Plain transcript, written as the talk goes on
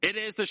It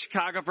is the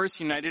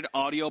ChicagoVerseUniteD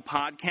audio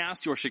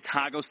podcast, your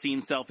Chicago scene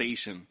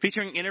salvation,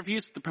 featuring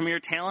interviews with the premier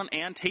talent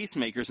and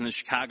tastemakers in the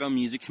Chicago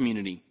music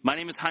community. My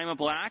name is Jaime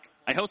Black.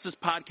 I host this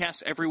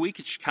podcast every week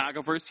at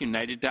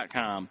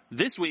ChicagoVerseUniteD.com.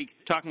 This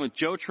week, talking with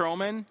Joe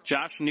Trohman,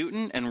 Josh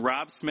Newton, and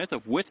Rob Smith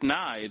of With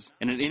Knives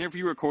in an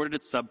interview recorded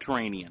at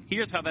Subterranean.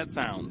 Here's how that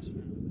sounds.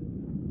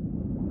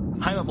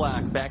 Jaime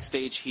Black,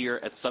 backstage here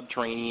at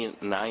Subterranean,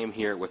 and I am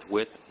here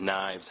with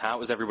Knives.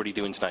 How is everybody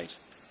doing tonight?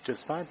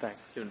 Just fine,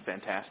 thanks. Doing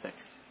fantastic.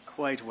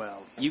 Quite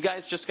well. You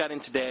guys just got in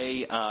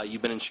today.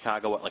 You've been in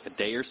Chicago, like a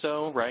day or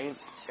so, right?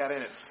 Got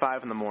in at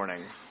 5 in the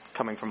morning,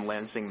 coming from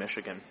Lansing,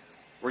 Michigan.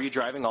 Were you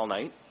driving all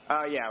night?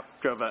 Yeah,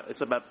 drove.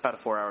 It's about a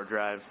 4-hour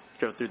drive.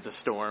 Drove through the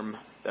storm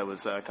that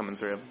was coming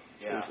through.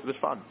 Yeah. It was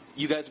fun.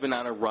 You guys have been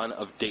on a run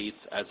of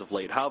dates as of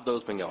late. How have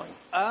those been going?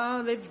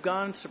 They've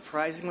gone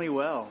surprisingly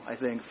well, I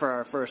think, for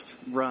our first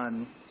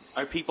run.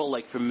 Are people,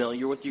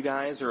 familiar with you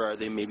guys, or are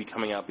they maybe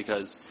coming out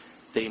because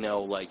they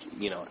know,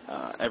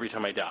 Every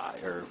Time I Die,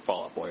 or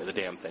Fall Out Boy, or The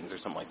Damn Things, or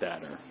something like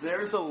that? Or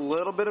There's a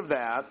little bit of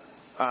that.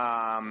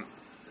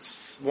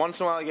 Once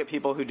in a while I get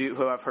people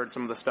who have heard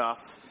some of the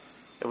stuff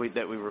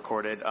that we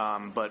recorded,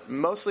 but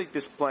mostly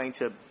just playing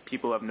to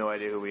people who have no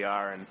idea who we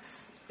are, and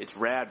it's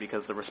rad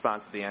because the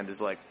response at the end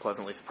is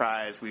pleasantly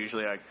surprised. We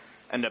usually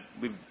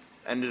we've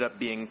ended up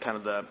being kind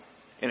of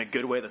in a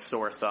good way, the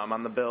sore thumb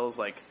on the bills,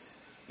 playing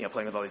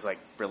with all these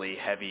really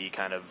heavy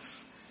kind of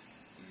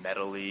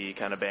metal-y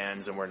kind of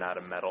bands, and we're not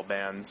a metal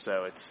band,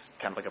 so it's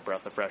kind of like a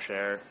breath of fresh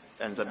air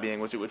ends up being,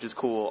 which is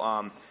cool.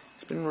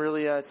 It's been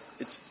really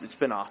it's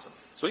been awesome.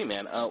 Sweet,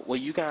 man. Well,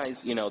 you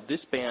guys,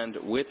 this band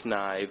With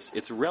Knives,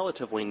 it's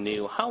relatively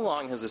new. How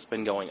long has this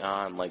been going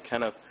on?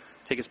 Kind of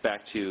take us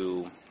back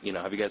to,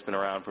 have you guys been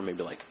around for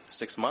maybe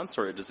 6 months,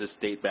 or does this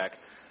date back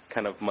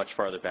kind of much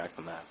farther back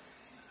than that?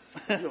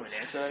 You want me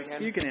to answer that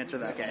again? You can answer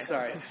that. Okay.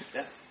 Sorry.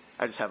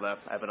 I just have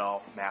it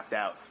all mapped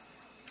out.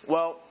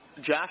 Well,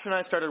 Josh and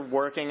I started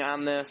working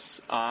on this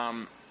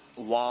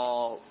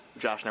while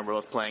Josh and I were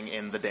both playing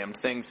in The Damned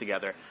Things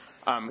together.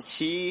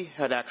 He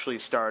had actually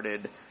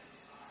started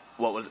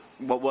what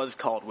was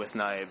called With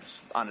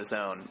Knives on his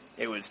own.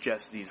 It was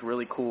just these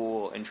really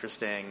cool,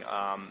 interesting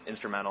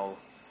instrumental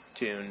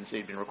tunes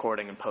he'd been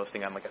recording and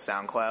posting on a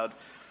SoundCloud.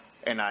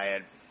 And I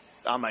had,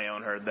 on my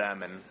own, heard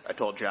them, and I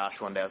told Josh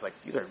one day, I was like,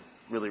 these are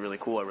really, really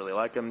cool. I really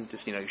like them.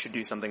 Just, you should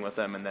do something with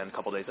them. And then a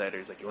couple days later,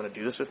 he's like, you want to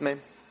do this with me?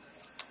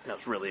 And I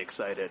was really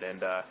excited,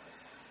 and I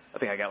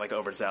think I got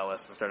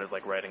overzealous and started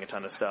writing a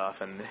ton of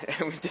stuff, and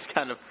we just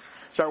kind of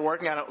started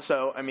working on it.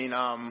 So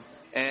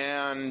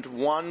and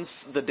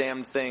once The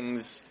Damned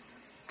Things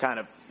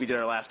we did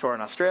our last tour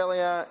in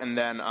Australia, and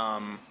then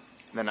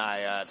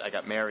I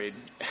got married,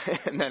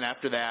 and then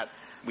after that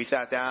we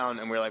sat down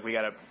and we were like, we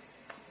got to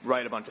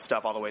write a bunch of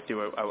stuff all the way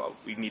through.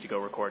 We need to go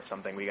record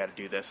something. We got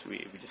to do this.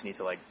 We just need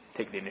to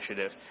take the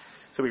initiative.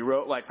 So we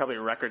wrote probably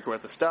a record's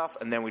worth of stuff,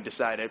 and then we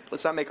decided,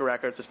 let's not make a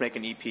record, let's make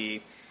an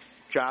EP.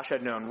 Josh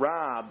had known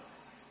Rob.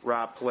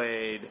 Rob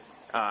played in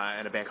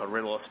a band called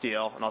Riddle of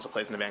Steel, and also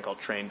plays in a band called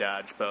Train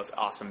Dodge, both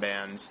awesome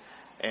bands.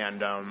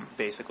 And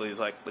basically he was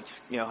like,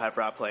 let's have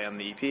Rob play on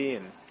the EP,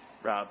 and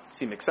Rob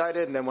seemed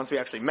excited. And then once we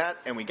actually met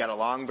and we got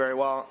along very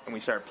well, and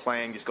we started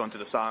playing, just going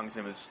through the songs,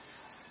 and it was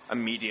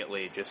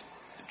immediately just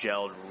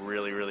gelled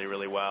really, really,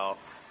 really well.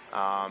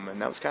 And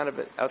that was kind of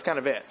it.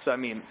 So,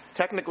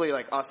 technically,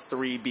 us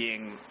three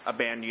being a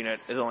band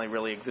unit has only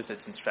really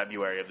existed since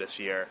February of this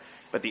year.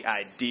 But the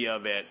idea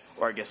of it,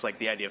 or I guess,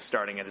 the idea of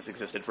starting it, has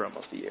existed for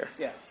almost a year.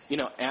 Yeah.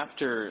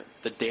 After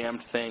The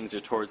Damned Things, or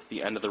towards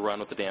the end of the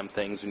run with The Damned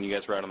Things, when you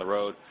guys were out on the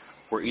road,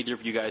 were either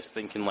of you guys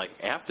thinking,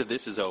 after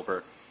this is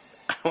over,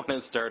 I want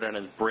to start on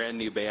a brand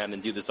new band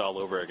and do this all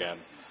over again?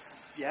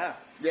 Yeah,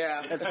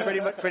 that's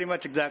pretty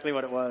much exactly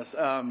what it was.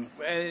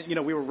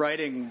 We were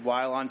writing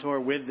while on tour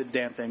with The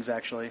Damn Things,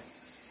 actually,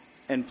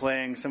 and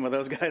playing some of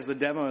those guys the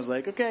demo. I was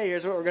like, okay,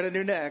 here's what we're going to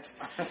do next.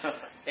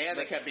 And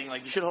they kept being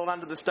like, you should hold on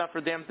to the stuff for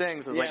Damn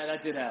Things.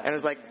 That did happen. And it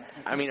was like,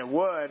 it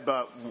would,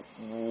 but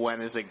when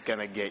is it going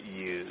to get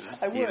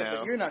used? I would,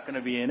 but you're not going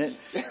to be in it.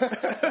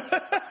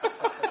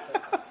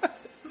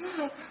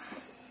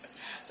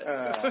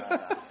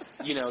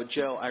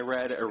 Joe, I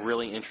read a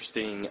really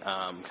interesting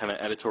kind of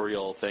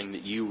editorial thing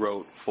that you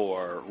wrote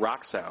for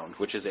Rock Sound,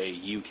 which is a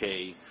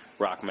UK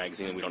rock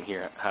magazine that we don't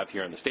have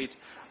here in the States.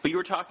 But you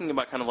were talking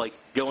about kind of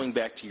going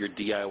back to your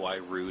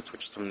DIY roots,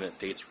 which is something that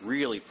dates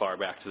really far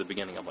back to the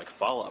beginning of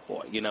Fall Out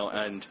Boy,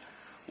 and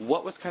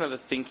what was kind of the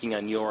thinking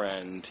on your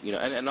end,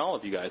 and all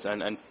of you guys,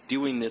 and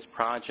doing this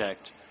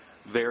project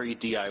very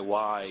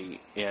DIY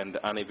and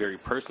on a very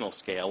personal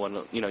scale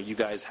when, you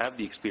guys have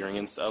the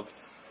experience of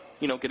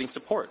getting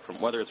support from,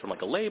 whether it's from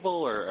a label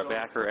or a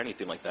backer or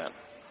anything like that?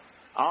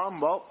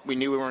 Well, we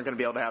knew we weren't going to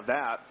be able to have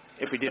that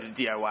if we did a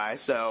DIY,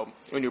 so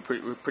we knew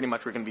pretty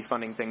much we're going to be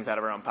funding things out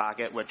of our own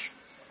pocket, which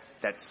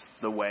that's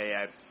the way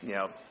I've,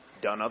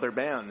 done other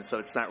bands, so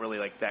it's not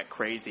really that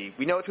crazy.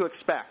 We know what to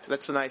expect.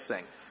 That's the nice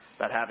thing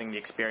about having the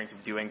experience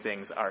of doing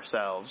things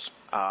ourselves,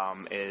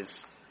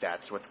 is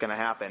that's what's going to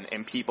happen,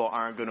 and people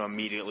aren't going to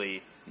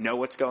immediately know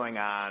what's going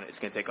on. It's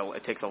going to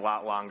it takes a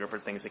lot longer for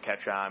things to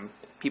catch on.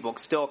 People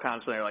still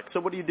constantly are like, so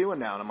what are you doing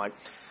now? And I'm like,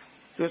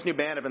 this new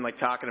band, I've been like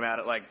talking about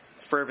it like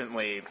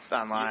fervently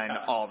online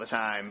all the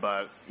time,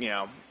 but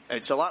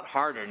it's a lot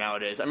harder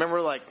nowadays. I remember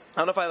I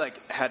don't know if I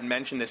had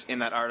mentioned this in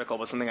that article,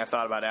 but something I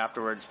thought about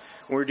afterwards.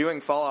 When we were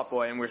doing Fall Out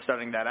Boy and we were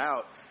starting that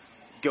out,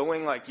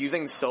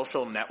 using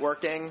social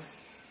networking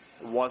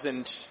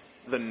wasn't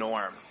the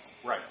norm.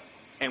 Right.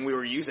 And we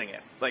were using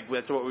it.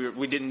 That's what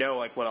we didn't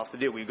know what else to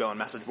do. We'd go on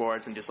message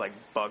boards and just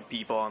bug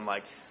people and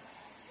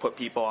put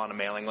people on a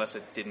mailing list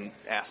that didn't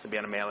ask to be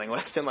on a mailing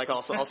list and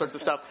all sorts of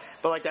stuff.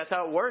 But that's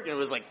how it worked.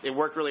 And it was it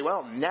worked really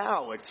well.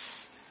 Now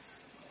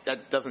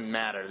that doesn't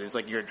matter. There's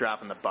you're a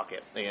drop in the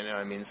bucket. You know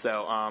what I mean?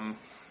 So,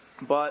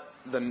 but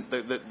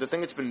the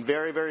thing that's been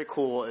very, very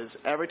cool is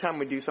every time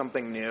we do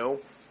something new,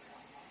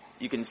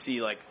 you can see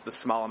the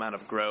small amount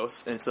of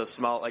growth, and so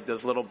small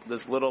those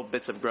little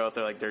bits of growth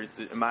are they're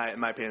in my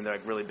opinion they're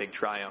really big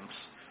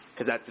triumphs,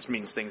 because that just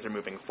means things are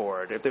moving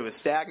forward. If it was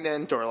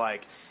stagnant or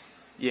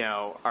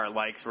our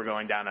likes were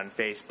going down on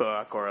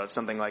Facebook or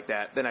something like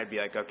that, then I'd be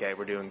okay,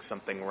 we're doing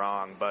something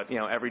wrong. But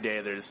every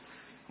day there's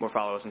more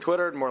followers on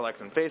Twitter, more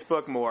likes on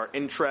Facebook, more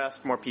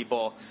interest, more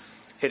people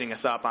hitting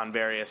us up on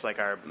various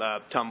our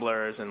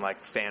Tumblrs and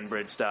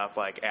FanBridge stuff,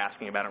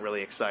 asking about it,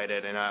 really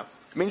excited, and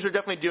it means we're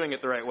definitely doing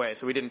it the right way,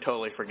 so we didn't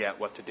totally forget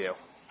what to do,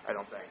 I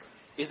don't think.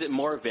 Is it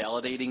more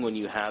validating when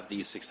you have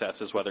these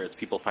successes, whether it's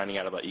people finding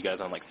out about you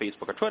guys on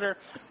Facebook or Twitter,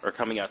 or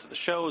coming out to the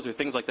shows or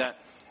things like that?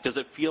 Does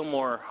it feel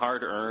more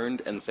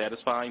hard-earned and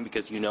satisfying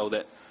because you know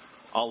that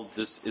all of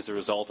this is a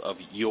result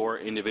of your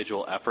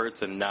individual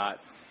efforts and not,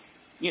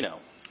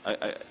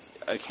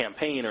 a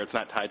campaign, or it's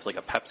not tied to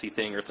a Pepsi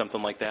thing or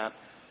something like that?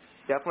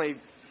 I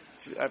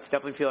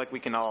definitely feel like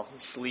we can all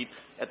sleep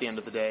at the end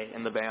of the day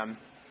in the band.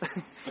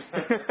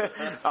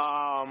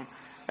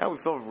 Yeah, we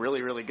feel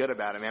really, really good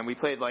about it, man. We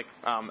played I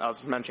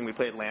was mentioning, we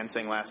played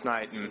Lansing last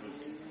night, and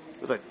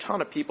there was a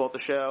ton of people at the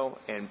show,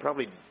 and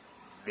probably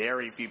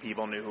very few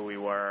people knew who we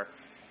were.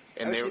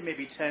 And I would say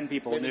maybe 10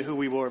 people knew who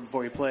we were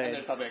before we played. And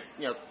then probably,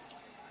 I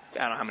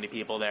don't know how many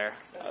people there.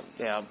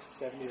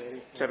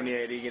 70,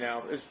 80,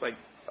 it's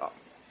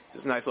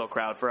it's a nice little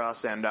crowd for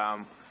us, and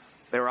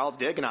they were all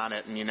digging on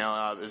it, and it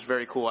was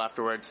very cool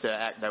afterwards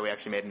that we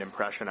actually made an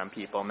impression on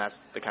people, and that's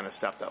the kind of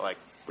stuff that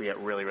we get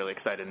really, really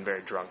excited and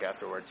very drunk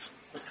afterwards.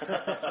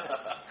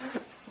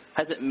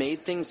 Has it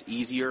made things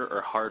easier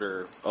or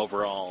harder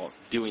overall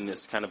doing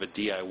this kind of a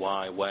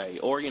DIY way,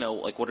 or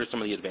what are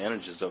some of the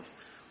advantages of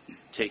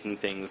taking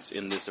things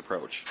in this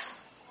approach?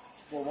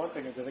 Well, one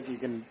thing is I think you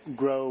can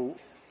grow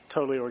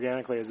totally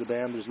organically as a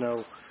band.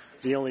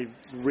 The only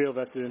real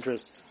vested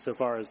interest so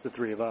far is the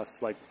three of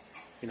us.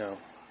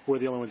 We're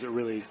the only ones that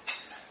really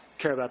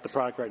care about the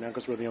product right now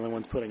because we're the only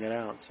ones putting it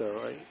out. So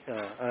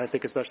I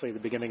think especially at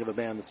the beginning of a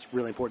band, it's a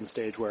really important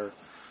stage where,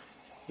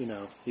 you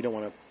don't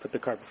want to put the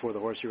cart before the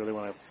horse. You really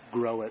want to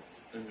grow it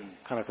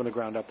kind of from the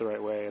ground up the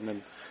right way. And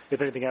then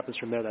if anything happens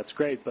from there, that's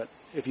great. But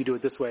if you do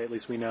it this way, at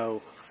least we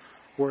know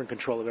we're in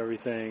control of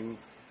everything.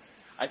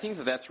 I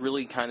think that's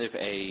really kind of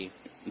a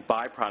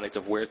byproduct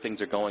of where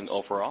things are going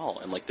overall,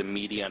 and the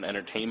media and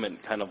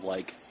entertainment kind of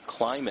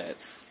climate.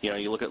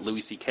 You look at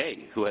Louis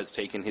C.K., who has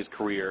taken his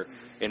career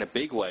in a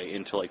big way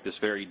into this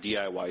very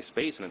DIY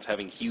space, and it's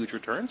having huge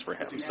returns for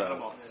him.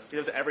 So he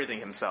does everything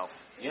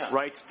himself. Yeah.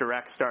 Writes,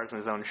 directs, stars in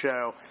his own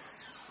show,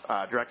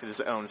 directed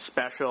his own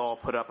special,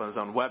 put up on his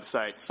own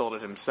website, sold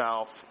it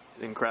himself.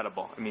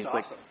 Incredible. I mean,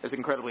 it's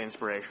incredibly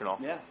inspirational.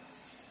 Yeah.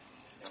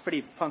 It's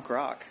pretty punk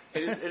rock.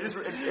 It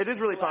is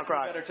really punk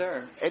rock. Better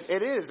term.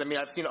 It is. I mean,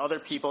 I've seen other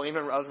people.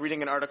 Even I was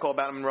reading an article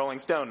about him in Rolling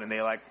Stone, and they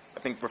I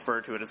think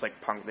refer to it as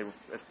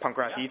punk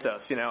rock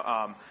ethos.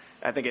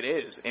 I think it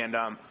is, and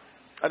I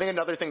think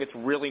another thing that's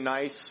really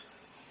nice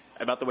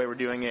about the way we're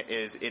doing it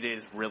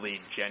is really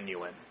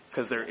genuine,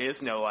 because there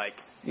is no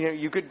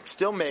you could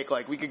still make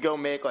we could go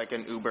make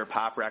an Uber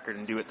pop record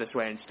and do it this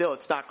way, and still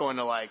it's not going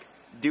to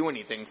do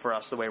anything for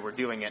us the way we're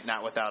doing it,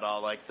 not without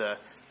all the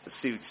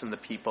suits and the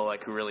people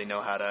who really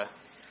know how to.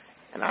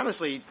 And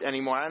honestly,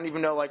 anymore, I don't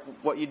even know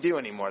what you do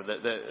anymore.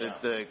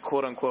 The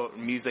quote unquote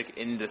music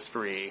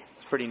industry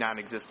is pretty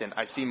non-existent.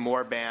 I see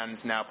more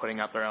bands now putting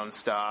out their own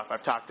stuff.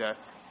 I've talked to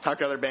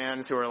other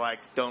bands who are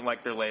don't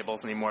like their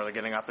labels anymore. They're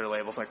getting off their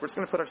labels. We're just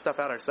going to put our stuff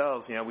out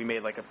ourselves. We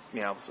made I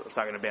was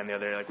talking to a band the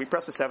other day. We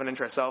pressed a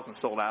 7-inch ourselves and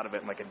sold out of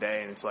it in a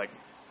day. And it's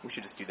we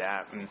should just do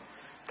that. And it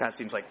kind of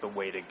seems the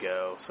way to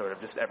go. Sort of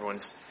just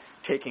everyone's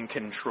taking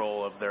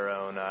control of their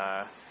own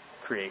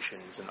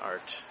creations and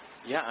art.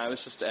 Yeah, I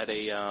was just at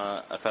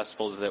a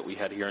festival that we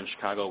had here in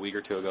Chicago a week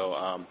or two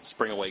ago,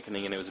 Spring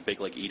Awakening, and it was a big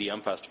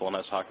EDM festival, and I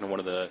was talking to one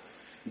of the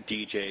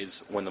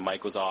DJs when the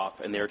mic was off,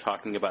 and they were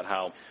talking about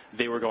how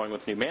they were going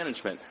with new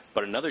management,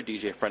 but another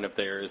DJ friend of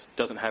theirs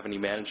doesn't have any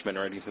management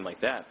or anything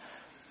like that,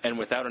 and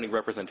without any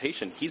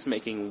representation, he's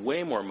making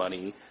way more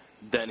money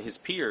than his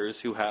peers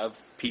who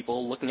have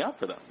people looking out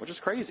for them, which is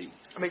crazy.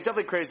 I mean, it's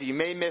definitely crazy. You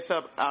may miss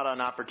out on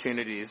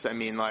opportunities. I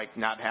mean,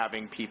 not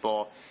having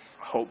people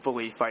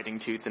hopefully fighting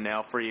tooth and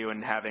nail for you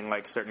and having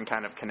certain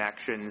kind of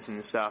connections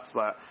and stuff,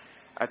 but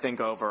I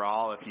think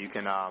overall, if you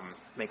can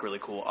make really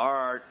cool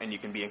art and you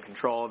can be in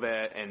control of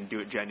it and do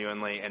it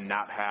genuinely and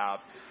not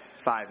have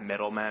 5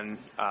 middlemen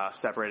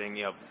separating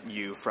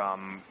you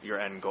from your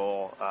end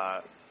goal,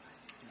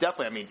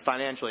 definitely, I mean,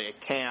 financially it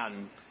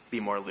can be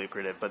more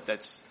lucrative, but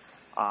that's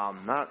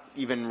not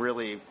even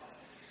really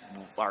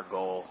our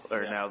goal.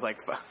 Or no,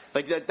 that's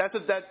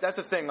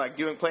the thing. Like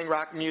playing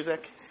rock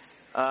music,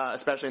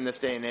 especially in this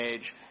day and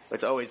age,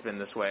 it's always been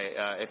this way.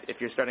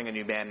 If you're starting a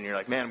new band and you're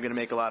like, man, I'm going to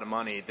make a lot of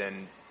money,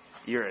 then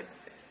you're an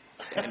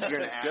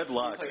good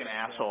luck. You're like an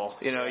asshole.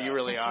 You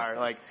really are.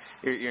 Like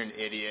you're an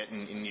idiot,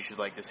 and you should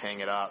just hang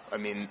it up. I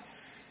mean,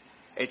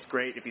 it's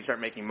great if you start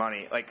making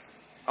money. Like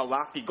a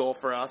lofty goal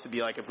for us would be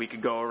if we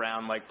could go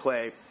around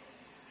play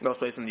most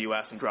places in the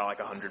U.S. and draw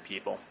 100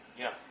 people.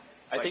 Yeah,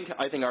 I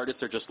think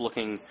artists are just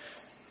looking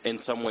in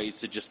some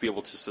ways to just be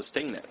able to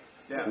sustain it.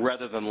 Yeah.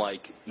 Rather than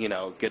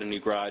get a new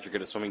garage or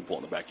get a swimming pool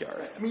in the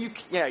backyard. I mean,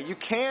 you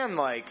can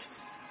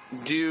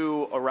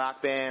do a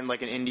rock band, an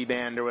indie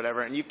band or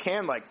whatever, and you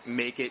can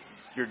make it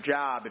your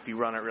job if you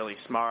run it really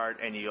smart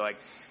and you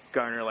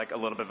garner a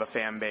little bit of a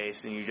fan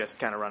base and you just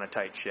kind of run a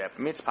tight ship. I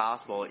mean, it's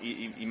possible.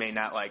 You may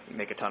not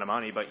make a ton of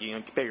money, but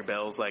you pay your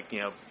bills,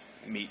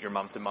 meet your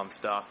month-to-month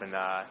stuff, and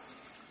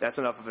that's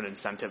enough of an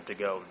incentive to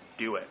go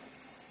do it.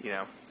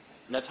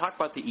 Now talk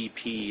about the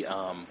EP.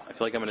 I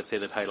feel like I'm going to say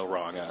the title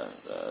wrong.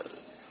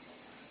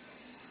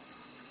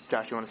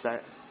 Josh, you want to say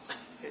it?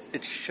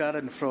 It's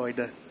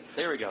Schadenfreude.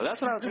 There we go.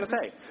 That's what I was going to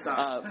say.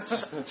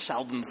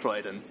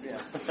 Schadenfreude.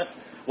 Yeah.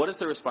 What has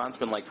the response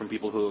been like from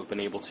people who have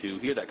been able to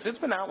hear that? Because it's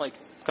been out a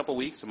couple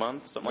weeks, a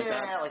month, something like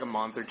that. Yeah, a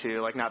month or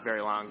two, not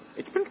very long.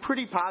 It's been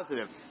pretty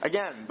positive.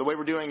 Again, the way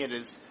we're doing it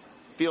is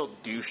feel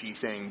douchey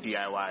saying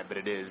DIY, but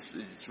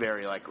it's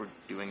very we're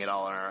doing it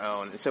all on our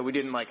own. So we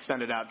didn't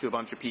send it out to a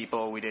bunch of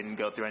people. We didn't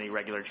go through any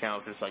regular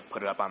channels, just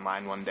put it up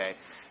online one day.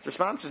 The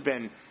response has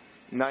been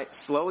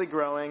slowly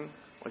growing,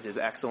 which is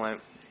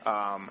excellent.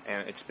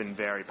 And it's been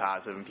very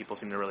positive, and people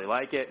seem to really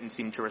like it and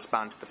seem to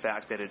respond to the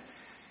fact that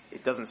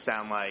it doesn't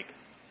sound like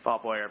Fall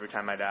Out Boy or Every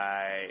Time I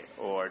Die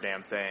or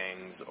Damn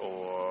Things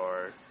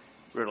or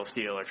Brutal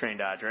Steel or Train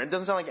Dodger. It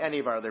doesn't sound like any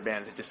of our other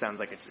bands. It just sounds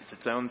like it's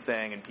its own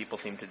thing, and people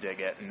seem to dig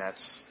it, and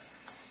that's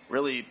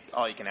really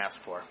all you can ask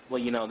for.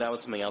 Well, that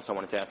was something else I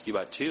wanted to ask you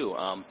about, too.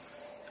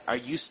 Are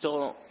you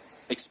still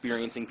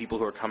experiencing people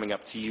who are coming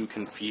up to you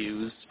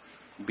confused,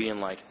 being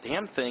like,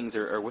 Damn Things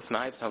or With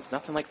Knives sounds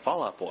nothing like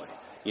Fall Out Boy?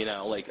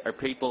 Are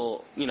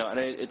people, and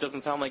it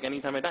doesn't sound like Any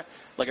Time I Die.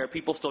 Are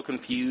people still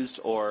confused,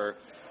 or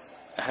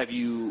have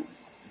you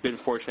been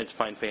fortunate to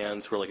find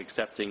fans who are,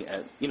 accepting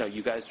at,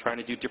 you guys trying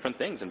to do different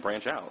things and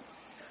branch out?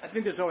 I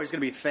think there's always going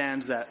to be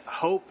fans that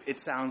hope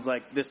it sounds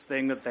like this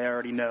thing that they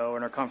already know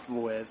and are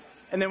comfortable with.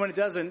 And then when it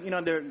doesn't,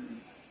 there's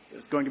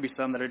going to be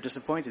some that are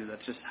disappointed.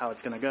 That's just how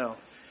it's going to go.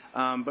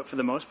 But for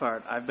the most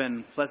part, I've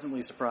been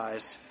pleasantly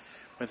surprised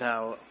with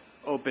how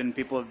open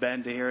people have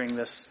been to hearing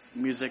this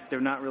music they're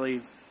not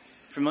really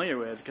familiar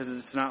with, because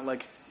it's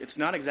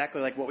not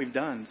exactly like what we've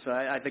done. So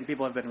I think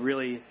people have been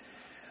really,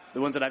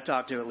 the ones that I've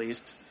talked to at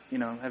least,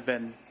 have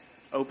been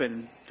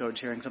open towards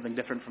hearing something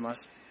different from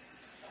us.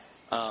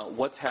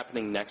 What's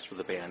happening next for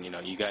the band?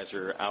 You guys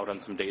are out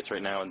on some dates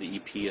right now, and the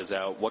EP is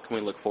out. What can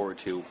we look forward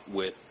to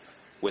with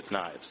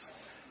Knives?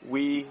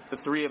 The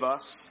three of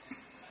us,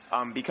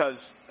 because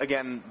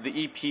again,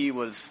 the EP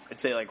was, I'd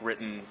say,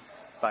 written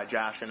by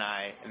Josh and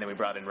I, and then we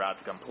brought in Rob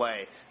to come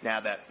play. Now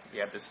that we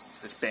have this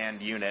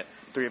band unit,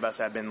 the three of us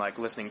have been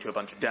listening to a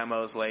bunch of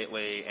demos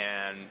lately,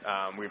 and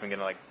we're even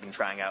been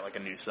trying out a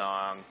new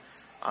song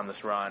on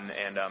this run,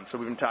 and so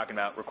we've been talking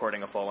about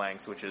recording a full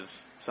length, which is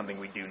something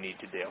we do need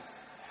to do.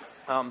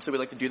 So we'd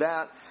like to do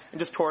that and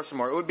just tour some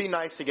more. It would be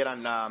nice to get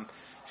on,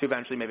 to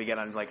eventually maybe get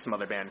on some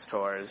other bands'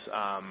 tours.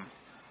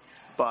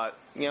 But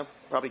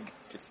probably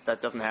if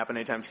that doesn't happen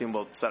anytime soon,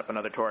 we'll set up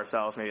another tour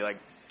ourselves. Maybe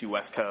do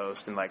West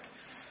Coast and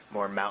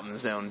more mountain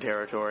zone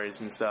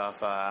territories and stuff,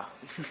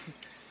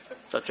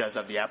 such as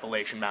the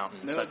Appalachian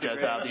Mountains, such as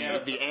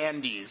the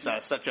Andes,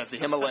 such as the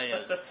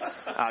Himalayas.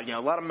 A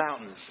lot of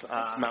mountains.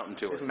 Mountain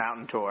tour.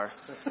 Mountain tour.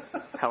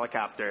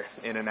 Helicopter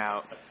in and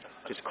out.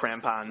 Just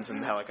crampons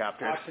and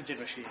helicopters. Oxygen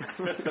machine.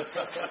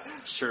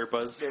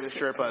 Sherpas. Yeah, the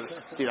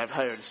Sherpas. Dude, I've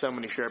hired so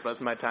many Sherpas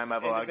in my time. I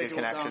have a lot of good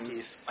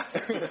connections.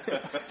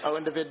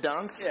 Individ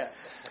donks? Yeah.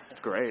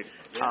 Great.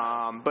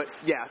 But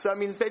yeah, so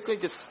it's basically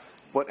just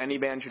what any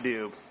band should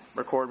do.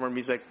 Record more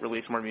music,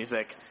 release more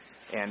music,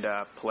 and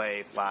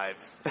play live.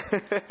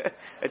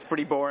 It's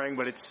pretty boring,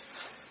 but it's...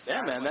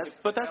 Yeah, man, that's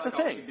the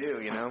thing.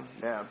 Do,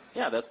 Yeah.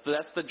 Yeah, that's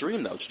the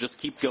dream, though, to just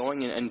keep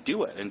going and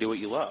do it, and do what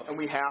you love. And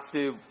we have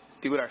to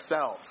do it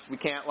ourselves. We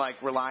can't,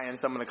 rely on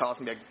someone to call us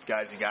and be like,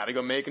 guys, you gotta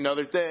go make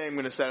another thing. I'm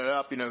gonna set it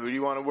up. Who do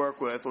you want to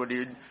work with? Or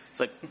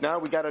it's no,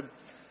 we gotta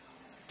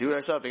do it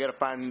ourselves. We gotta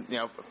find,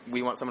 if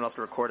we want someone else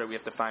to record it, we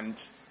have to find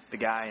the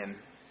guy and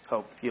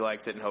hope he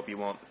likes it and hope he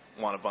won't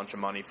want a bunch of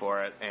money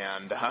for it.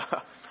 And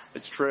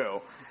it's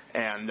true.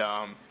 And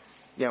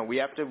we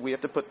have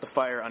to put the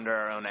fire under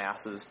our own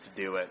asses to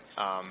do it.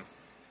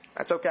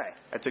 That's okay.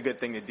 That's a good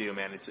thing to do,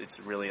 man. It's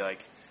really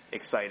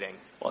exciting.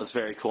 Well, it's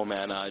very cool,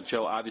 man.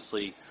 Joe,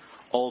 obviously,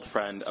 old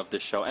friend of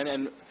this show,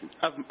 and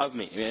of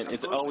me. And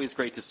it's always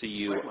great to see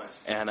you.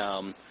 Likewise.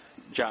 And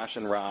Josh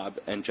and Rob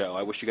and Joe,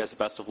 I wish you guys the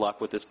best of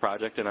luck with this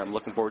project, and I'm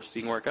looking forward to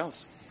seeing where it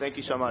goes. Thank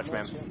you so much,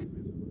 man.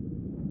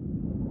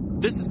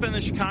 This has been the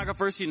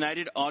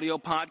ChicagoVerseUniteD audio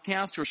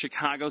podcast for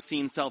Chicago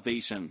Scene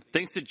Salvation.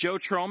 Thanks to Joe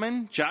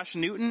Trohman, Josh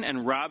Newton,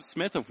 and Rob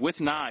Smith of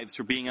With Knives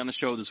for being on the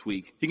show this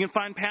week. You can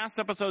find past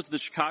episodes of the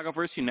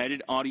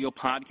ChicagoVerseUniteD audio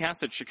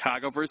podcast at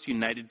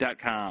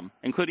ChicagoVerseUniteD.com,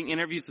 including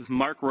interviews with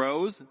Mark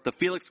Rose, the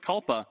Felix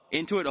Culpa,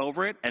 Into It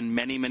Over It, and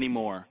many, many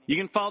more. You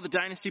can follow the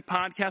Dynasty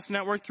Podcast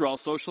Network through all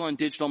social and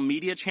digital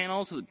media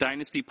channels at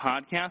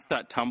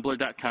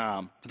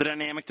dynastypodcast.tumblr.com. For the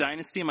Dynamic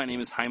Dynasty, my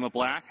name is Haima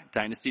Black,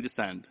 Dynasty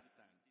Descend.